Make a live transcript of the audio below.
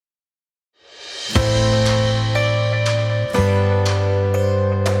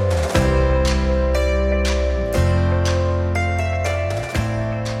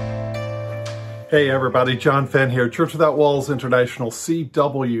Hey everybody, John Fenn here, Church Without Walls International,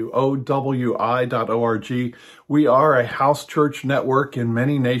 CWOWI.org. We are a house church network in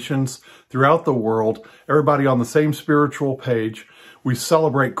many nations throughout the world, everybody on the same spiritual page. We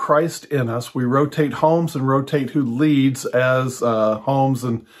celebrate Christ in us. We rotate homes and rotate who leads as homes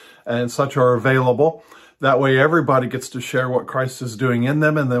and such are available. That way everybody gets to share what Christ is doing in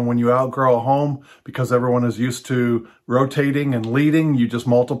them. And then when you outgrow a home, because everyone is used to rotating and leading, you just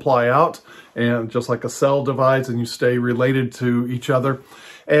multiply out. And just like a cell divides and you stay related to each other.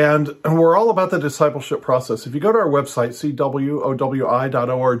 And we're all about the discipleship process. If you go to our website,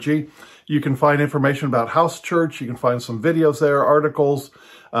 CWOWI.org, you can find information about house church. You can find some videos there, articles,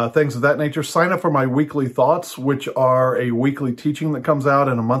 things of that nature. Sign up for my weekly thoughts, which are a weekly teaching that comes out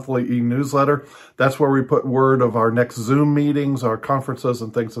in a monthly e-newsletter. That's where we put word of our next Zoom meetings, our conferences,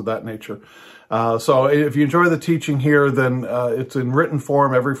 and things of that nature. So if you enjoy the teaching here, then it's in written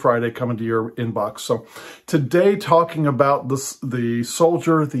form every Friday coming to your inbox. So today talking about the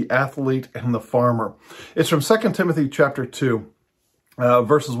soldier, the athlete, and the farmer. It's from 2 Timothy chapter 2.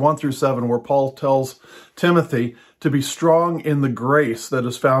 Verses 1 through 7, where Paul tells Timothy to be strong in the grace that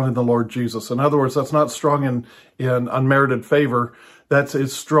is found in the Lord Jesus. In other words, that's not strong in unmerited favor.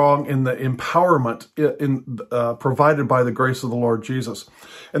 It's strong in the empowerment provided by the grace of the Lord Jesus.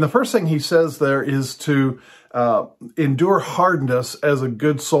 And the first thing he says there is to endure hardness as a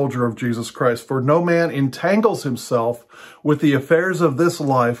good soldier of Jesus Christ. For no man entangles himself with the affairs of this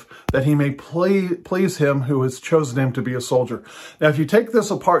life, that he may please him who has chosen him to be a soldier. Now, if you take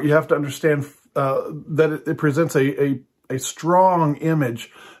this apart, you have to understand that it presents a strong image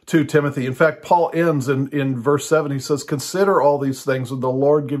to Timothy. In fact, Paul ends in verse 7. He says, consider all these things, and the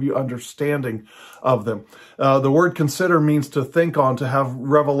Lord give you understanding of them. The word consider means to think on, to have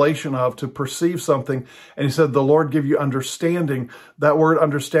revelation of, to perceive something. And he said, the Lord give you understanding. That word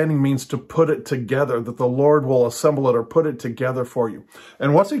understanding means to put it together, that the Lord will assemble it or put it together for you.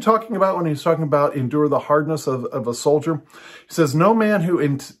 And what's he talking about when he's talking about endure the hardness of a soldier? He says, no man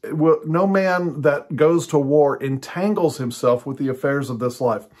that goes to war entangles himself with the affairs of this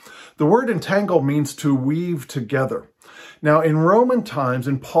life. The word entangle means to weave together. Now, in Roman times,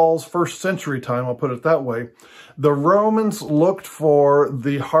 in Paul's first century time, I'll put it that way, the Romans looked for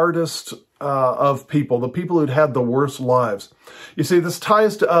the hardest of people, the people who'd had the worst lives. You see, this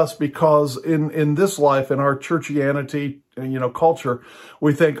ties to us because in this life, in our churchianity, culture,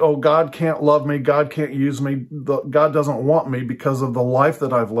 we think, oh, God can't love me, God can't use me, God doesn't want me because of the life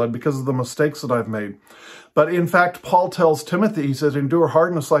that I've led, because of the mistakes that I've made. But in fact, Paul tells Timothy, he says, endure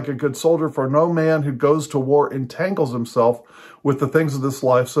hardness like a good soldier, for no man who goes to war entangles himself with the things of this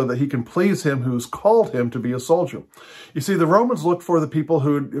life so that he can please him who's called him to be a soldier. You see, the Romans looked for the people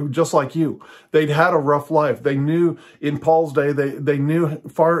who just like you, they'd had a rough life. They knew in Paul's day, they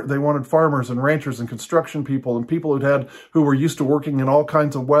wanted farmers and ranchers and construction people and people who were used to working in all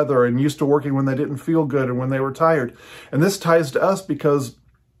kinds of weather and used to working when they didn't feel good and when they were tired. And this ties to us because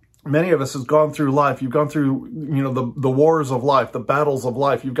many of us have gone through life. You've gone through, the wars of life, the battles of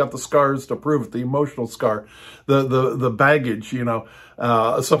life. You've got the scars to prove it, the emotional scar, the baggage,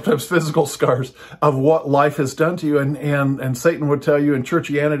 sometimes physical scars of what life has done to you. And Satan would tell you, and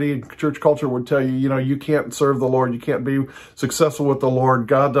churchianity and church culture would tell you, you can't serve the Lord. You can't be successful with the Lord.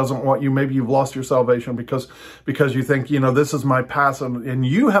 God doesn't want you. Maybe you've lost your salvation because you think, this is my past and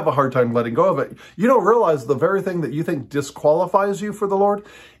you have a hard time letting go of it. You don't realize the very thing that you think disqualifies you for the Lord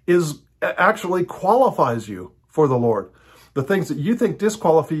actually qualifies you for the Lord. The things that you think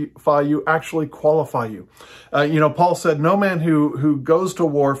disqualify you actually qualify you. Paul said, no man who goes to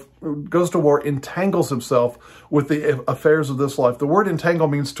war entangles himself with the affairs of this life. The word entangle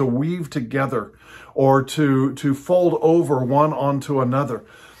means to weave together or to fold over one onto another.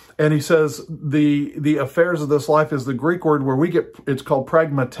 And he says the affairs of this life is the Greek word where it's called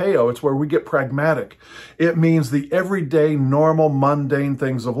pragmateo. It's where we get pragmatic. It means the everyday, normal, mundane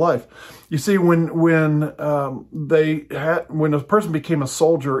things of life. You see, when a person became a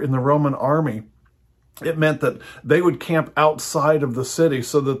soldier in the Roman army, it meant that they would camp outside of the city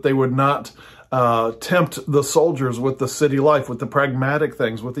so that they would not tempt the soldiers with the city life, with the pragmatic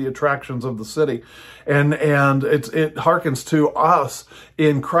things, with the attractions of the city. And it harkens to us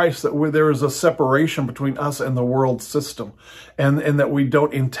in Christ that there is a separation between us and the world system, and that we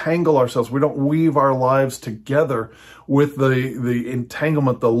don't entangle ourselves. We don't weave our lives together with the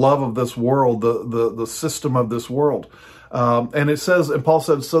entanglement, the love of this world, the system of this world. And it says, and Paul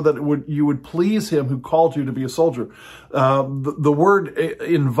said, so that you would please him who called you to be a soldier. The word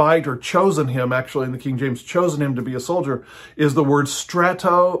invite, or chosen him, actually in the King James, chosen him to be a soldier, is the word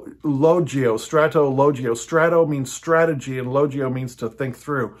stratologio. Stratologio. Strato means strategy, and logio means to think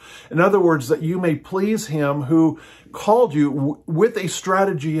through. In other words, that you may please him who called you with a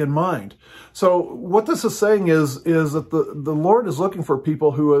strategy in mind. So what this is saying is that the Lord is looking for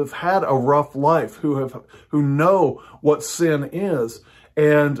people who have had a rough life, who know what sin is.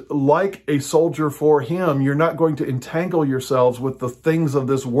 And like a soldier for him, you're not going to entangle yourselves with the things of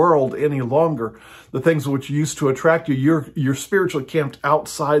this world any longer. The things which used to attract you, you're spiritually camped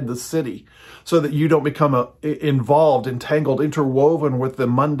outside the city so that you don't become involved, entangled, interwoven with the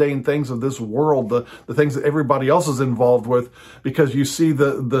mundane things of this world, the things that everybody else is involved with, because you see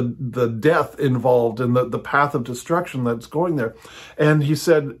the death involved and the path of destruction that's going there. And he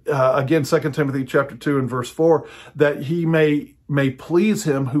said, again, 2 Timothy chapter 2 and verse 4, that he may please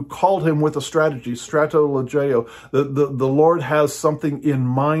him who called him with a strategy, stratologeo. The Lord has something in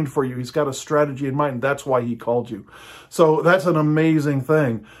mind for you. He's got a strategy in mind. That's why he called you. So that's an amazing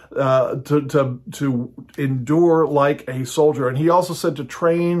thing, to endure like a soldier. And he also said to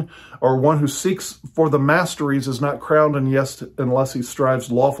train, or one who seeks for the masteries is not crowned unless he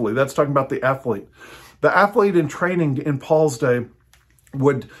strives lawfully. That's talking about the athlete. The athlete in training in Paul's day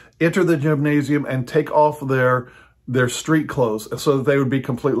would enter the gymnasium and take off their street clothes so that they would be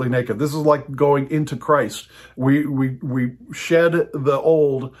completely naked. This is like going into Christ. We shed the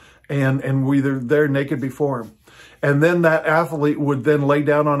old and we're there naked before him. And then that athlete would then lay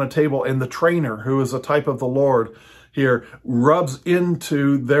down on a table, and the trainer, who is a type of the Lord here, rubs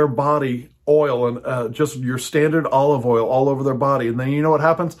into their body oil, and just your standard olive oil all over their body. And then you know what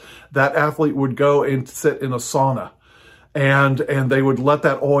happens? That athlete would go and sit in a sauna. And they would let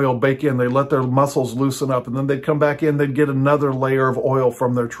that oil bake in. They let their muscles loosen up, and then they'd come back in. They'd get another layer of oil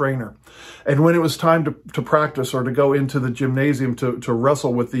from their trainer. And when it was time to practice or to go into the gymnasium to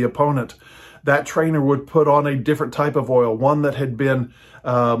wrestle with the opponent, that trainer would put on a different type of oil, one that had been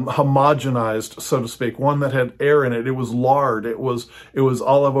homogenized, so to speak, one that had air in it. It was lard. It was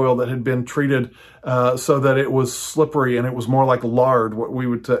olive oil that had been treated so that it was slippery, and it was more like lard, what we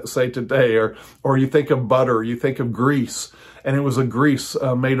would say today. Or you think of butter, you think of grease, and it was a grease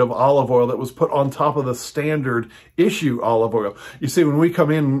made of olive oil that was put on top of the standard issue olive oil. You see, when we come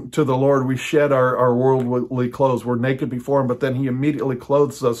in to the Lord, we shed our worldly clothes. We're naked before him, but then he immediately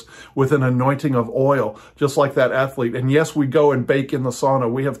clothes us with an anointing of oil, just like that athlete. And yes, we go and bake in the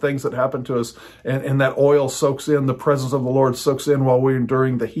sauna. We have things that happen to us, and that oil soaks in, the presence of the Lord soaks in while we're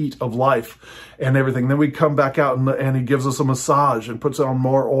enduring the heat of life and everything. Then we come back out, and he gives us a massage and puts on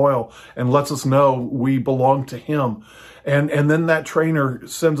more oil and lets us know we belong to him. And then that trainer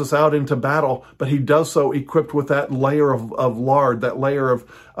sends us out into battle, but he does so equipped with that layer of lard, that layer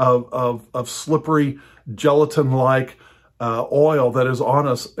of slippery, gelatin-like oil that is on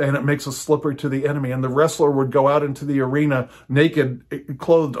us, and it makes us slippery to the enemy. And the wrestler would go out into the arena naked,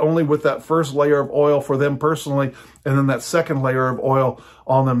 clothed only with that first layer of oil for them personally, and then that second layer of oil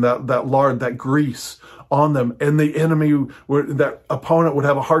on them, that lard, that grease on them. And the enemy, that opponent, would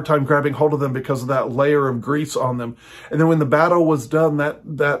have a hard time grabbing hold of them because of that layer of grease on them. And then when the battle was done,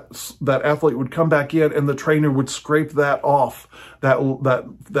 that athlete would come back in, and the trainer would scrape that off,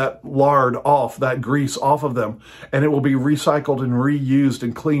 that lard off, that grease off of them, and it will be recycled and reused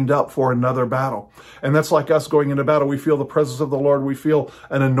and cleaned up for another battle. And that's like us going into battle. We feel the presence of the Lord. We feel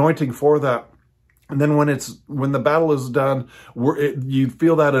an anointing for that. And then when the battle is done, you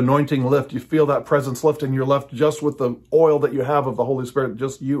feel that anointing lift, you feel that presence lift, and you're left just with the oil that you have of the Holy Spirit,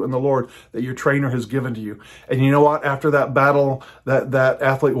 just you and the Lord that your trainer has given to you. And you know what? After that battle, that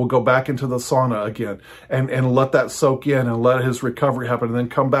athlete will go back into the sauna again and let that soak in and let his recovery happen, and then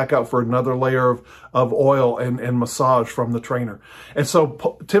come back out for another layer of oil and massage from the trainer. And so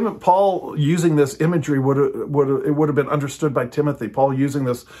Paul using this imagery would have been understood by Timothy. Paul using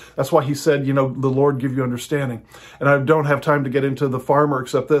this, that's why he said, the Lord give you understanding. And I don't have time to get into the farmer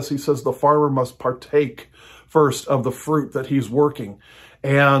except this. He says the farmer must partake first of the fruit that he's working.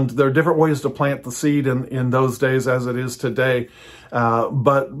 And there are different ways to plant the seed in those days as it is today.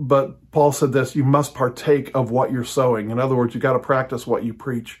 But Paul said this, you must partake of what you're sowing. In other words, you got to practice what you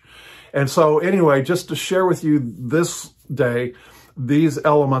preach. And so anyway, just to share with you this day, these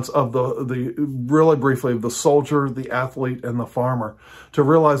elements of the really briefly, of the soldier, the athlete, and the farmer, to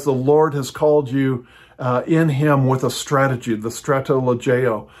realize the Lord has called you in him with a strategy, the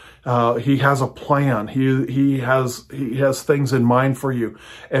stratologeo. He has a plan. He has things in mind for you.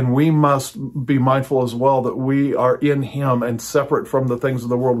 And we must be mindful as well that we are in him and separate from the things of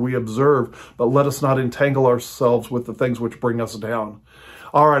the world we observe, but let us not entangle ourselves with the things which bring us down.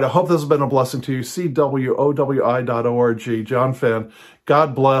 All right, I hope this has been a blessing to you. CWOWI.org, John Fenn.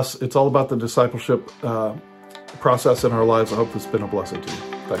 God bless. It's all about the discipleship process in our lives. I hope this has been a blessing to you.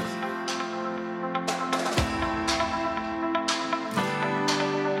 Thanks.